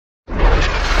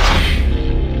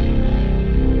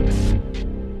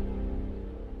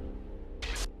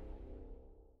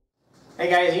Hey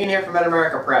guys, Ian here from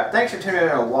Mid-America Prep. Thanks for tuning in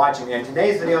and watching. In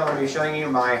today's video I'm going to be showing you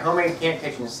my homemade camp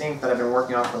kitchen sink that I've been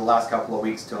working on for the last couple of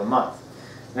weeks to a month.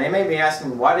 Now you may be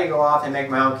asking, why do I go off and make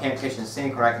my own camp kitchen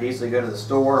sink when I could easily go to the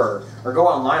store or go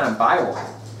online and buy one?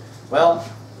 Well,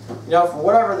 you know, for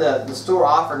whatever the store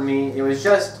offered me, it was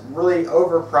just really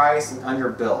overpriced and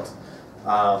underbuilt.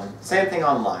 Same thing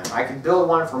online. I could build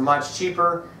one for much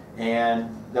cheaper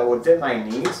and that would fit my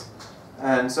needs.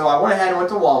 And so I went ahead and went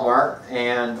to Walmart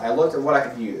and I looked at what I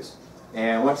could use.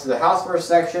 And went to the housewares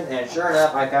section, and sure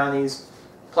enough I found these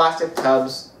plastic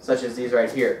tubs such as these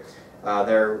right here.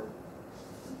 They're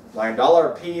like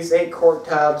 $1 a piece, 8-quart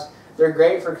tubs. They're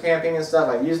great for camping and stuff.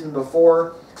 I've used them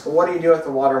before. But what do you do with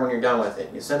the water when you're done with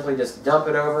it? You simply just dump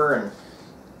it over and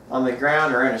on the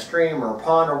ground or in a stream or a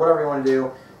pond or whatever you want to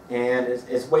do, and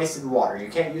it's wasted water.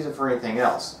 You can't use it for anything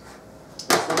else.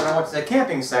 So then I went to the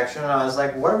camping section and I was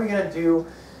like, what are we going to do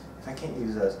if I can't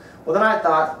use those? Well, then I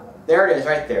thought, there it is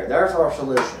right there. There's our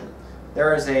solution.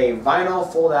 There is a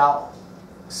vinyl fold-out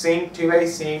sink, two-way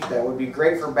sink that would be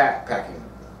great for backpacking.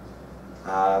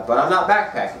 But I'm not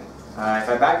backpacking. If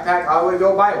I backpack, I would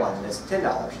go buy one. It's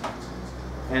 $10.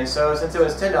 And so since it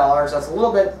was $10, that's a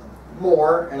little bit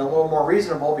more and a little more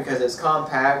reasonable because it's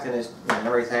compact and it's and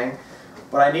everything.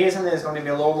 But I needed something that's going to be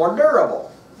a little more durable.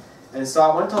 And so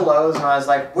I went to Lowe's and I was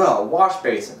like, well, wash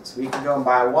basins. We can go and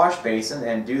buy a wash basin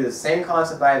and do the same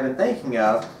concept I have been thinking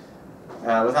of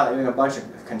without doing a bunch of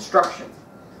construction.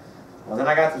 Well, then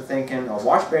I got to thinking, a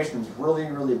wash basin is really,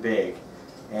 really big.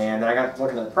 And then I got to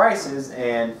looking at the prices,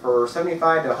 and for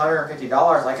 $75 to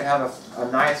 $150 I could have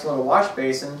a nice little wash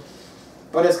basin,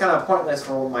 but it's kind of pointless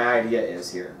for what my idea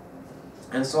is here.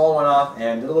 And so I went off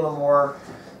and did a little more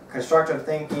constructive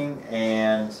thinking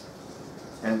and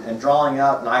drawing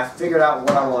up, and I figured out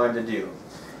what I wanted to do.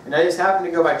 And I just happened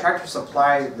to go by Tractor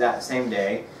Supply that same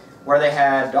day where they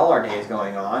had dollar days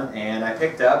going on, and I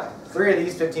picked up 3 of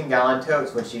these 15-gallon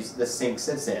totes which this sink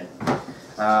sits in.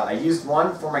 I used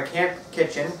one for my camp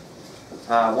kitchen,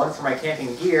 one for my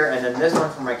camping gear, and then this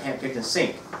one for my camp kitchen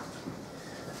sink.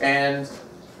 And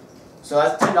so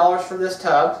that's $10 for this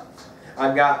tub.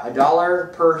 I've got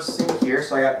 $1 per sink here,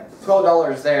 so I got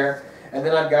 $12 there, and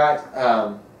then I've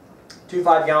got 2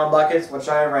 5-gallon buckets, which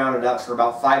I rounded up for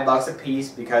about $5 a piece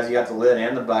because you got the lid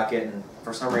and the bucket, and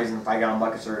for some reason 5-gallon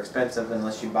buckets are expensive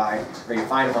unless you buy or you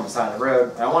find them on the side of the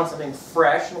road. I want something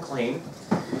fresh and clean.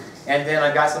 And then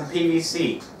I got some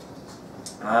PVC.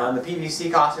 The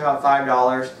PVC cost me about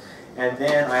 $5, and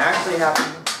then I actually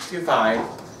happened to find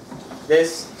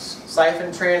this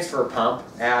siphon transfer pump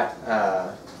at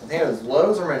I think it was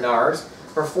Lowe's or Menards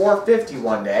for $4.50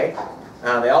 one day.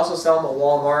 They also sell them at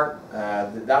Walmart.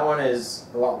 That one is,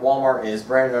 Walmart is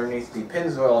branded underneath the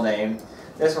Pennzoil name.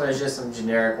 This one is just some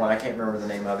generic one. I can't remember the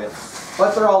name of it.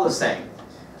 But they're all the same.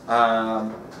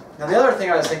 Now the other thing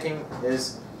I was thinking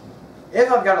is,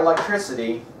 if I've got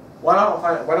electricity, why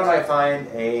don't I find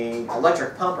a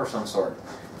electric pump of some sort?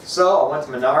 So I went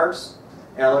to Menards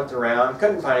and I looked around,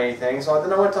 couldn't find anything, so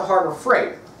then I went to Harbor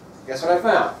Freight. Guess what I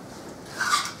found?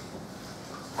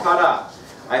 Ta-da!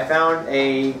 I found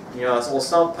this little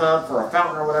sump pump for a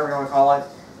fountain or whatever you want to call it.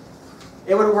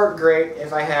 It would work great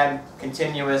if I had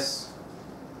continuous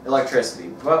electricity.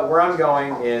 But where I'm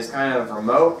going is kind of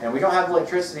remote, and we don't have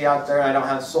electricity out there, and I don't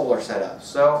have solar set up.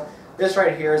 So this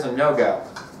right here is a no-go.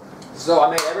 So I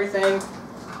made everything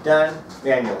done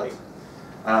manually,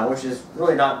 which is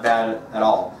really not bad at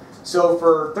all. So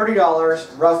for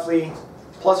 $30, roughly,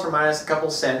 plus or minus a couple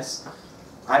cents,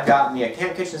 I've got me a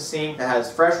camp kitchen sink that has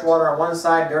fresh water on one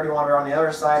side, dirty water on the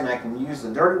other side, and I can use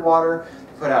the dirty water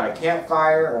to put out a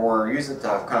campfire or use it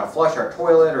to kind of flush our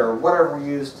toilet or whatever we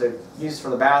use for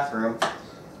the bathroom.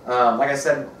 Like I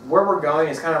said, where we're going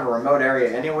is kind of a remote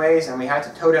area anyways, and we had to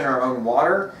tote in our own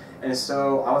water, and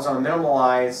so I was going to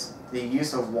minimalize the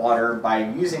use of water by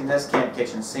using this camp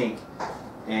kitchen sink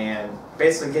and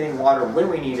basically getting water when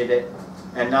we needed it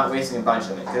and not wasting a bunch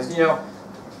of it. Because, you know,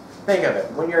 think of it.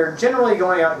 When you're generally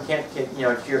going out and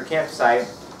to your campsite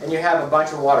and you have a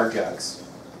bunch of water jugs,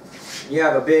 you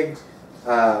have a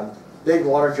big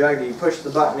water jug that you push the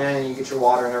button in and you get your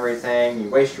water and everything. You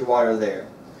waste your water there.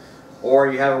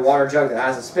 Or you have a water jug that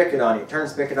has a spigot on it. You turn the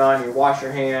spigot on, you wash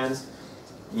your hands,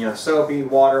 soapy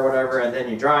water, whatever, and then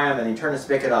you dry them and you turn the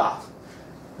spigot off.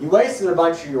 You wasted a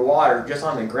bunch of your water just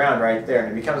on the ground right there,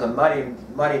 and it becomes a muddy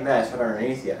mess right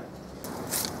underneath you.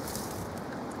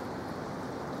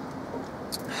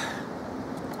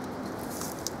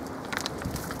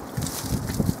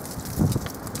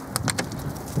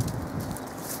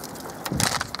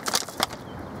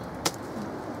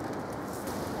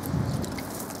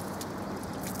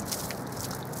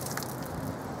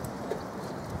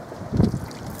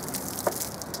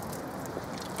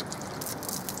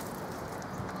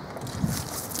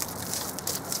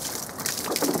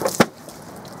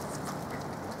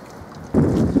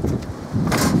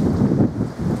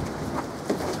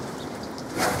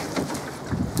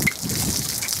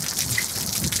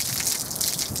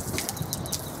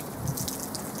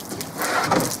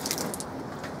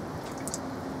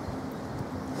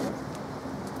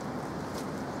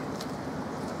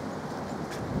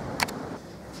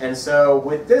 And so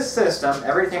with this system,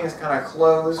 everything is kind of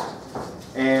closed,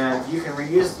 and you can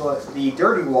reuse the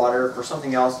dirty water for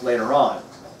something else later on.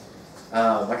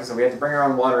 Like I said, we have to bring our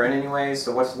own water in anyway,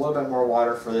 so what's a little bit more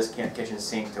water for this kitchen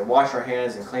sink to wash our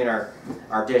hands and clean our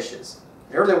dishes.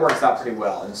 It really works out pretty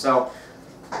well. And so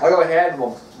I'll go ahead and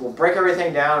we'll break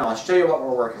everything down, and I'll show you what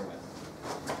we're working with.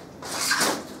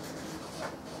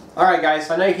 Alright guys,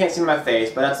 so I know you can't see my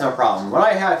face, but that's no problem. What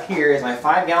I have here is my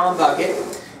 5-gallon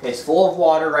bucket. It's full of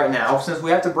water right now. Since we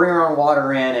have to bring our own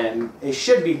water in and it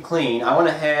should be clean, I went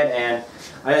ahead and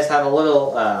I just have a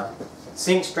little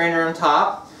sink strainer on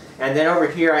top. And then over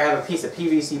here I have a piece of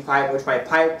PVC pipe, which my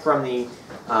pipe from the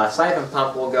siphon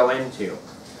pump will go into.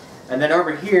 And then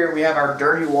over here we have our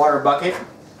dirty water bucket,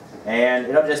 and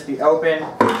it'll just be open,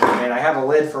 and I have a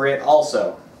lid for it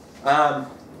also.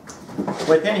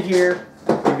 Within here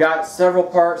we've got several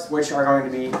parts which are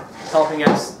going to be helping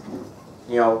us,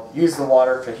 use the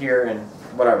water for here and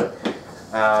whatever.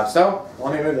 So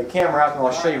let me move the camera up and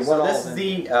I'll show you what. So this is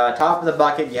the top of the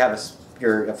bucket. You have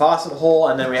your faucet hole,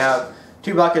 and then we have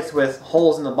 2 buckets with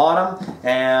holes in the bottom,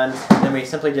 and then we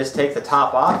simply just take the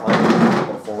top off. Let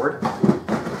me go forward.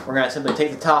 We're going to simply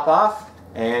take the top off,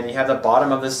 and you have the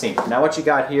bottom of the sink. Now what you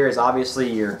got here is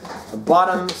obviously the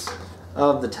bottoms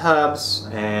of the tubs,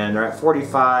 and they're at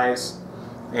 45s,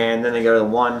 and then they go to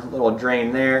one little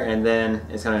drain there, and then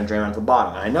it's going to drain onto the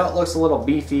bottom. And I know it looks a little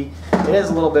beefy. It is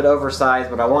a little bit oversized,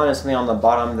 but I wanted something on the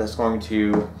bottom that's going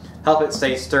to help it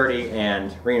stay sturdy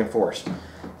and reinforced.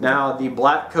 Now the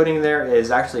black coating there is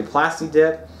actually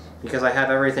Plasti-Dip, because I have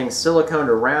everything siliconed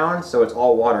around, so it's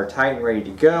all watertight and ready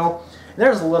to go. And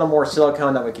there's a little more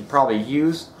silicone that we could probably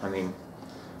use. I mean,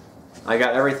 I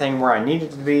got everything where I need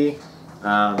it to be,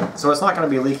 so it's not going to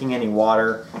be leaking any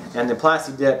water. And the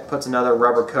Plasti-Dip puts another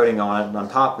rubber coating on it on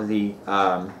top of the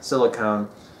silicone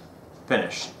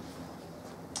finish.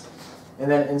 And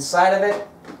then inside of it,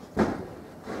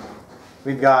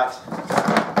 we've got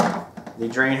the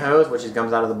drain hose, which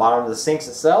comes out of the bottom of the sinks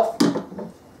itself.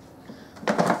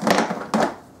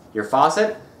 Your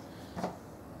faucet,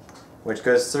 which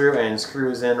goes through and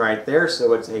screws in right there,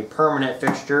 so it's a permanent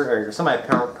fixture, or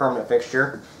semi-permanent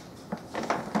fixture.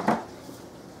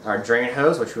 Our drain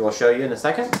hose, which we will show you in a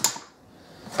second.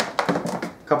 A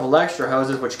couple extra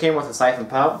hoses, which came with the siphon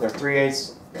pump. They're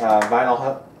 3/8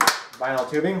 vinyl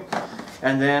tubing.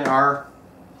 And then our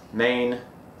main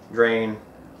drain,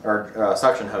 or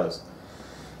suction hose.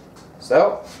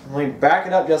 So, let me back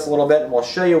it up just a little bit and we'll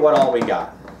show you what all we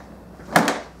got.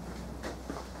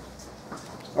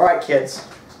 Alright kids,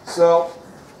 so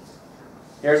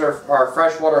here's our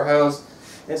freshwater hose.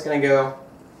 It's going to go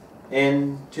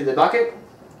into the bucket,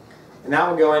 and that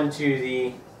will go into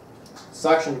the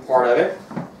suction part of it,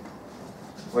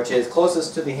 which is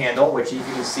closest to the handle, which you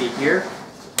can see here.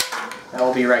 That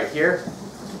will be right here.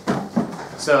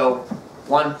 So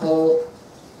one pull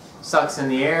sucks in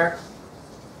the air,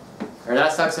 or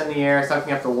that sucks in the air,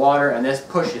 sucking up the water, and this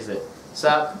pushes it.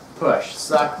 Suck, push,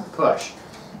 suck, push.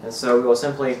 And so we will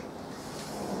simply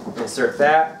insert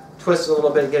that, twist it a little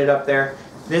bit, get it up there.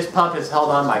 This pump is held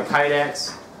on by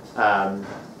Kydex.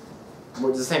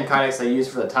 It's the same Kydex I use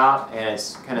for the top, and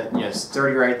it's kind of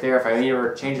sturdy right there. If I need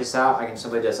to change this out, I can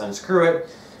simply just unscrew it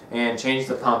and change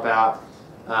the pump out.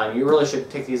 You really should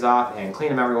take these off and clean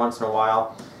them every once in a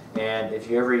while. And if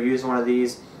you ever use one of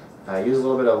these, use a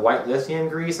little bit of white lithium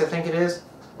grease, I think it is,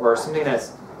 or something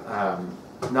that's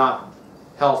not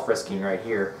health risking right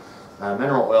here.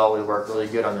 Mineral oil would work really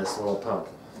good on this little pump.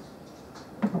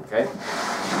 Okay.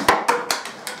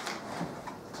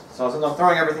 So as I'm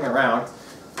throwing everything around,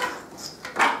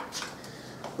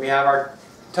 we have our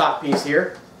top piece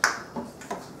here.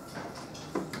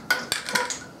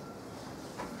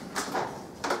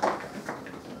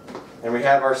 And we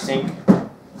have our sink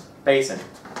basin.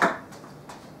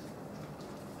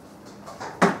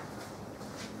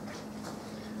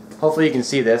 Hopefully you can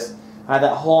see this. I have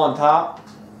that hole on top.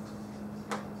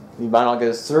 The vinyl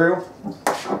goes through.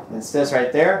 It's this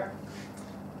right there.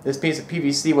 This piece of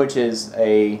PVC, which is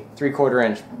a 3/4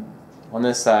 inch on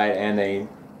this side and a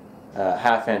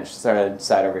 1/2 inch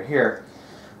side over here,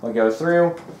 will go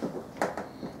through,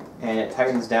 and it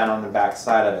tightens down on the back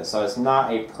side of it. So it's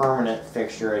not a permanent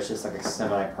fixture, it's just like a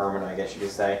semi-permanent, I guess you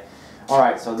could say.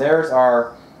 Alright, so there's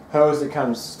our hose that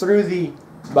comes through the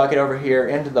bucket over here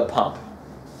into the pump.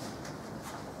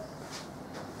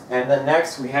 And then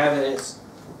next we have is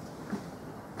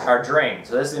our drain.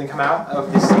 So this is going to come out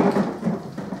of the sink,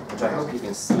 which I hope you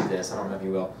can see this, I don't know if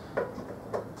you will.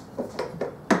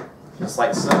 Just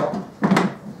like so.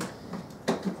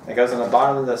 It goes in the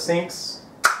bottom of the sinks,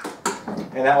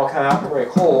 and that will come out through a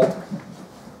hole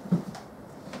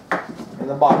in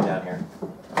the bottom down here.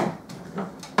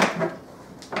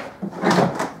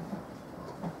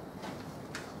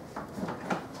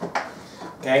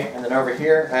 Okay, and then over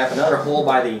here I have another hole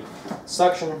by the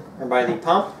suction, or by the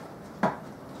pump,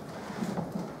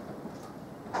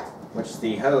 which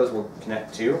the hose will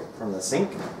connect to from the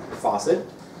sink faucet.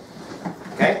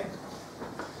 Okay,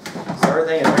 so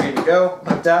everything is ready to go,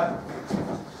 hooked up.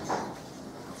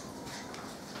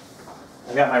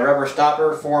 I've got my rubber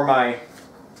stopper for my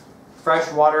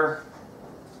freshwater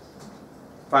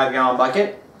 5-gallon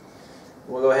bucket.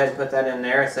 We'll go ahead and put that in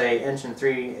there. It's a 1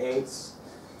 3/8"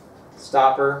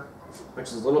 stopper, which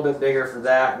is a little bit bigger for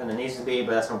that than it needs to be,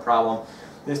 but that's no problem.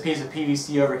 This piece of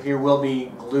PVC over here will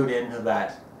be glued into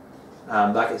that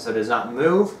bucket so it does not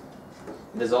move.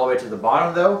 It is all the way to the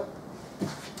bottom though.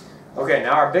 Okay,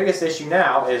 now our biggest issue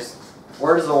now is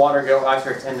where does the water go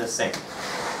after it's in the sink?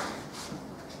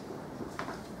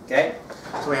 Okay,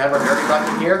 so we have our dirty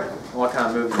bucket here. We'll kind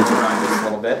of move this around just a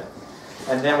little bit.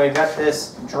 And then we've got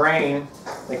this drain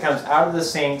that comes out of the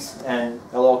sinks and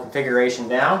a little configuration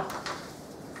down.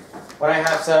 What I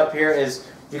have set up here is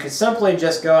you can simply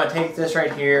just go and take this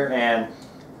right here and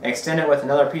extend it with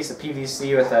another piece of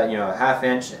PVC with a, a 1/2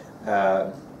 inch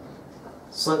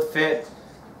slip fit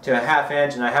to a 1/2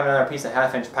 inch, and I have another piece of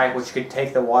 1/2 inch pipe which could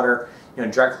take the water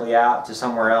directly out to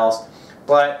somewhere else.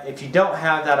 But if you don't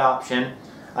have that option,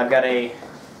 I've got a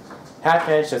 1/2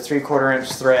 inch to 3/4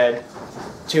 inch thread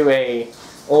to a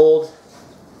old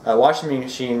washing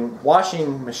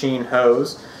machine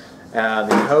hose.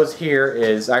 The hose here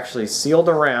is actually sealed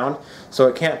around, so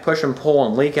it can't push and pull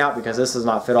and leak out because this does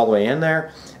not fit all the way in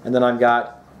there. And then I've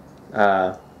got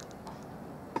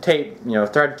tape,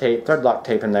 thread lock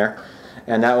tape in there,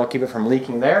 and that will keep it from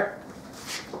leaking there.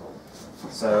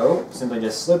 So simply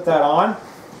just slip that on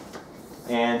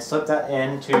and slip that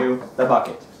into the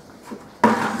bucket.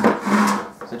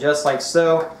 So just like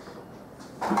so.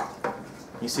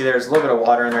 You see there's a little bit of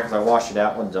water in there because I washed it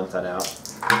out. We'll dump that out.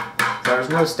 So there's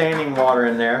no standing water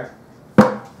in there.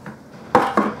 I'm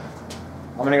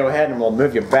going to go ahead and we'll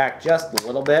move you back just a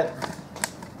little bit.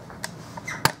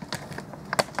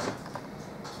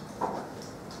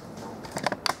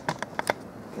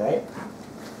 Okay.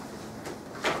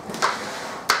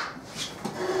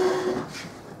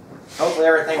 Hopefully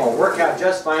everything will work out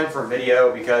just fine for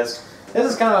video because this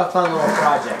is kind of a fun little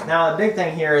project. Now the big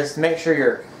thing here is to make sure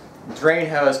your drain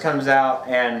hose comes out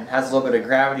and has a little bit of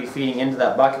gravity feeding into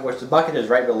that bucket, which the bucket is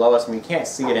right below us and we can't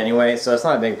see it anyway, so it's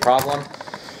not a big problem.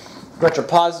 Got your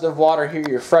positive water here,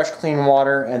 your fresh clean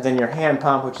water, and then your hand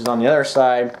pump, which is on the other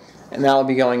side, and that will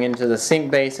be going into the sink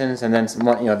basins and then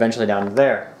eventually down to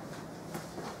there.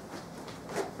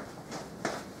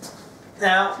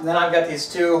 Now then I've got these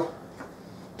two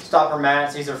stopper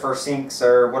mats. These are for sinks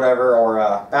or whatever, or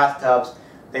bathtubs.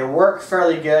 They work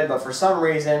fairly good, but for some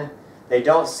reason they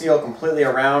don't seal completely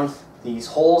around these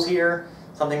holes here.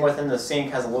 Something within the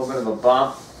sink has a little bit of a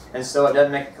bump, and so it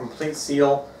doesn't make a complete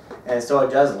seal, and so it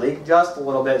does leak just a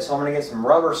little bit. So I'm going to get some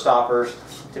rubber stoppers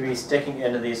to be sticking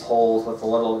into these holes with a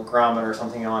little grommet or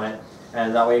something on it,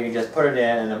 and that way you just put it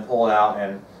in and then pull it out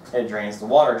and it drains the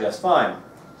water just fine.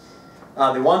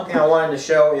 The one thing I wanted to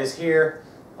show is here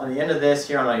on the end of this,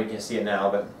 here I don't know if you can see it now,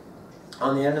 but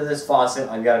on the end of this faucet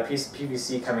I've got a piece of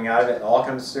PVC coming out of it. It all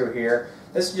comes through here.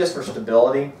 This is just for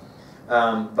stability,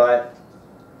 but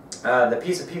the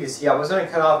piece of PVC I was going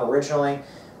to cut off originally,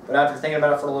 but after thinking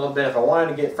about it for a little bit, if I wanted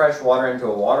to get fresh water into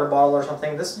a water bottle or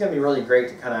something, this is going to be really great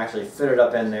to kind of actually fit it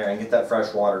up in there and get that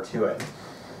fresh water to it.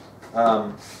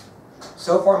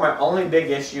 So far my only big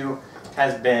issue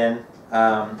has been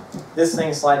this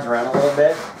thing slides around a little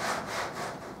bit,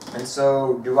 and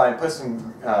so do I put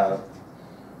some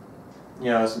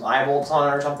some eye bolts on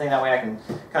it or something, that way I can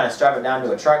kind of strap it down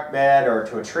to a truck bed or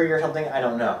to a tree or something. I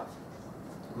don't know,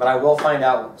 but I will find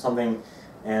out something,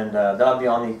 and that'll be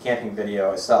on the camping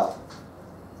video itself.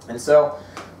 And so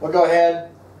we'll go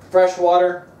ahead, fresh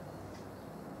water,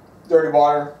 dirty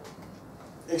water,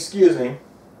 excuse me,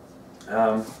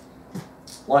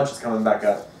 lunch is coming back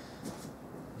up.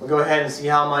 We'll go ahead and see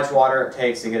how much water it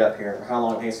takes to get up here, or how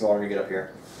long it takes the water to get up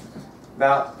here.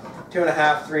 About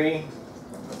 2.5, 3,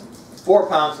 4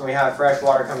 pumps, and we have fresh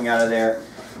water coming out of there.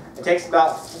 It takes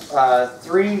about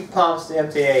 3 pumps to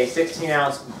empty a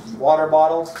 16-ounce water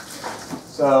bottle.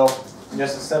 So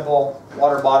just a simple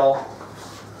water bottle.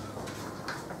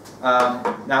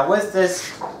 Now with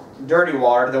this dirty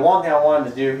water, the one thing I wanted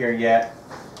to do here yet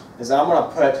is that I'm going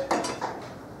to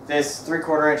put this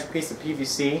 3/4 inch piece of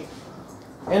PVC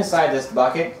inside this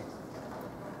bucket.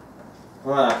 I'm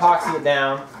going to epoxy it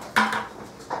down.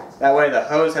 That way the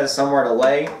hose has somewhere to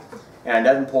lay and it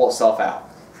doesn't pull itself out.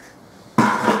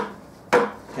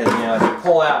 Because if you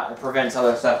pull out, it prevents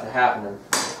other stuff to happen,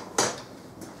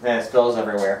 and it spills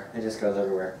everywhere. It just goes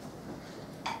everywhere.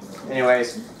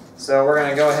 Anyways, So we're going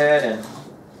to go ahead and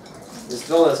just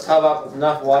fill this tub up with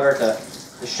enough water to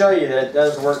show you that it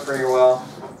does work pretty well.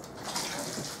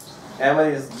 And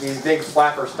with these big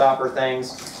flapper stopper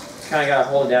things, you kind of got to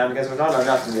hold it down because there's not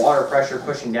enough water pressure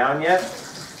pushing down yet.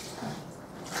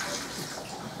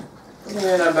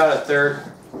 And about a third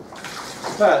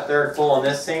full in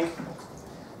this sink.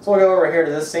 So we'll go over here to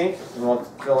this sink and we'll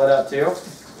fill it up too.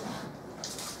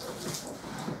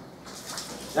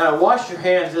 Now, to wash your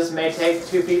hands, this may take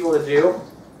two people to do.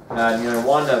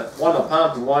 One to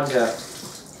pump and one to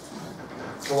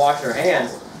wash your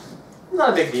hands. Not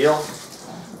a big deal.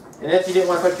 And if you didn't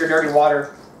want to put your dirty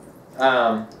water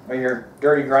or your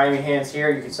dirty grimy hands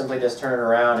here, you can simply just turn it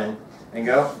around and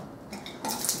go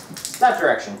that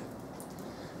direction.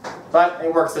 But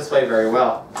it works this way very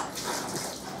well.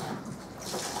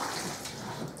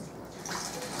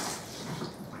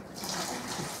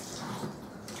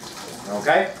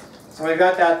 Okay, so we've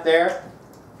got that there,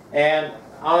 and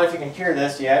I don't know if you can hear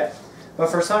this yet,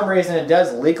 but for some reason it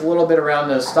does leak a little bit around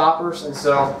those stoppers, and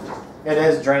so it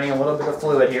is draining a little bit of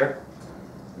fluid here.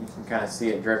 You can kind of see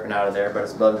it dripping out of there, but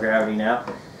it's above gravity now.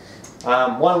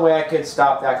 One way I could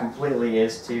stop that completely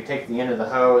is to take the end of the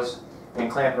hose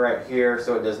and clamp it right here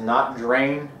so it does not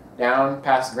drain down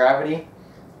past gravity,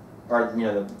 or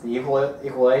the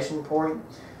equalization point.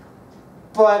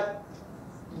 But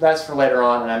that's for later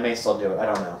on, and I may still do it. I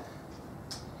don't know.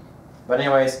 But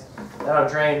anyways, that'll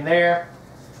drain there.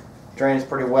 Drains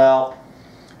pretty well.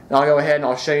 Now I'll go ahead and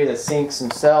I'll show you the sinks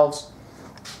themselves.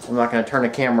 I'm not going to turn the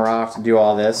camera off to do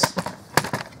all this.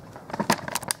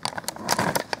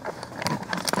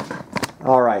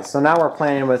 Alright, so now we're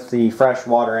playing with the fresh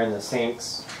water in the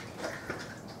sinks.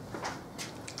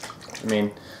 I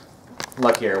mean,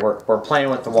 look here, we're playing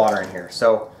with the water in here.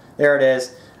 So there it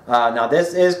is. Now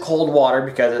this is cold water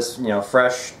because it's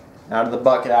fresh out of the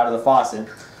bucket, out of the faucet.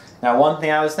 Now one thing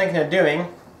I was thinking of doing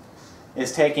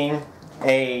is taking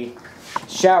a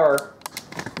shower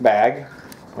bag,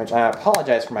 which I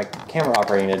apologize for my camera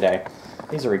operating today.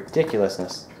 These are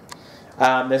ridiculousness.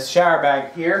 This shower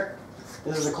bag here,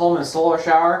 this is a Coleman Solar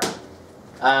Shower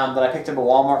that I picked up at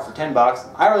Walmart for 10 bucks.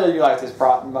 I really do like this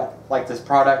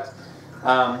product.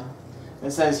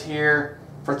 It says here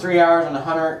for 3 hours and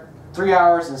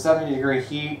 70-degree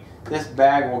heat, this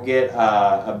bag will get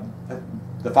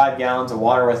the 5 gallons of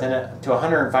water within it to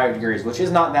 105 degrees, which is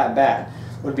not that bad.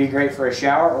 Would be great for a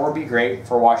shower or be great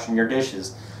for washing your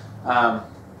dishes. I'll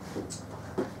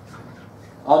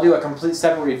do a complete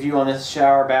separate review on this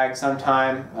shower bag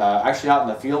sometime. Actually out in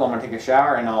the field, I'm going to take a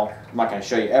shower, and I'm not going to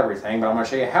show you everything, but I'm going to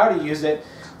show you how to use it,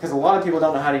 because a lot of people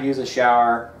don't know how to use a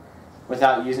shower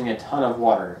without using a ton of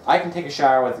water. I can take a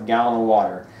shower with a gallon of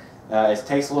water. It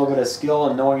takes a little bit of skill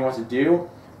in knowing what to do,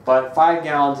 but 5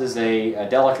 gallons is a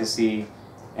delicacy,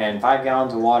 and 5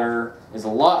 gallons of water is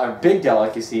a big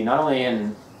delicacy, not only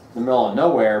in the middle of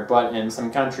nowhere, but in some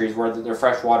countries where their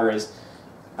fresh water is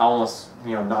almost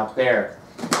not there.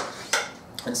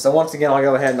 And so once again, I'll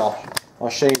go ahead and I'll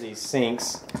show you these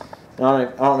sinks. I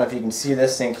don't know if you can see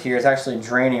this sink here. It's actually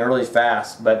draining really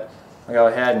fast, but I'll go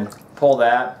ahead and pull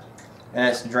that, and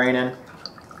it's draining.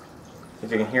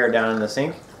 If you can hear it down in the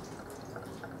sink.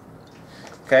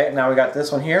 Okay, now we got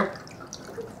this one here.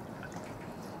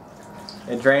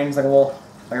 It drains like a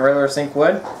regular sink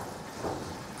would.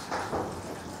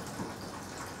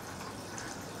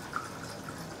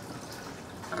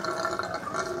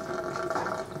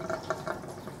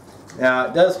 Now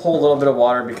it does hold a little bit of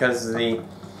water because the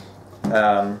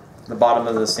bottom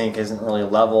of the sink isn't really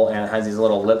level, and it has these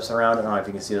little lips around it. I don't know if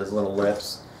you can see those little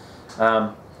lips.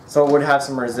 So it would have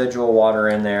some residual water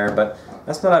in there, but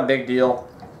that's not a big deal.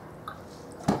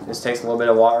 Just takes a little bit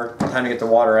of water, time to get the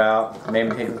water out.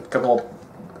 Maybe take a couple,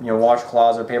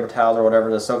 washcloths or paper towels or whatever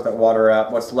to soak that water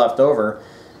out, what's left over.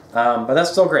 But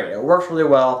that's still great. It works really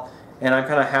well, and I'm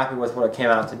kind of happy with what it came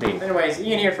out to be. Anyways,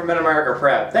 Ian here from Mid-America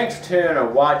Prep. Thanks for tuning in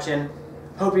and watching.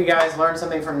 Hope you guys learned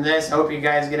something from this. Hope you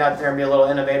guys get out there and be a little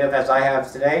innovative as I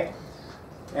have today.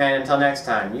 And until next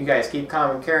time, you guys keep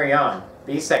calm and carry on.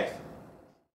 Be safe.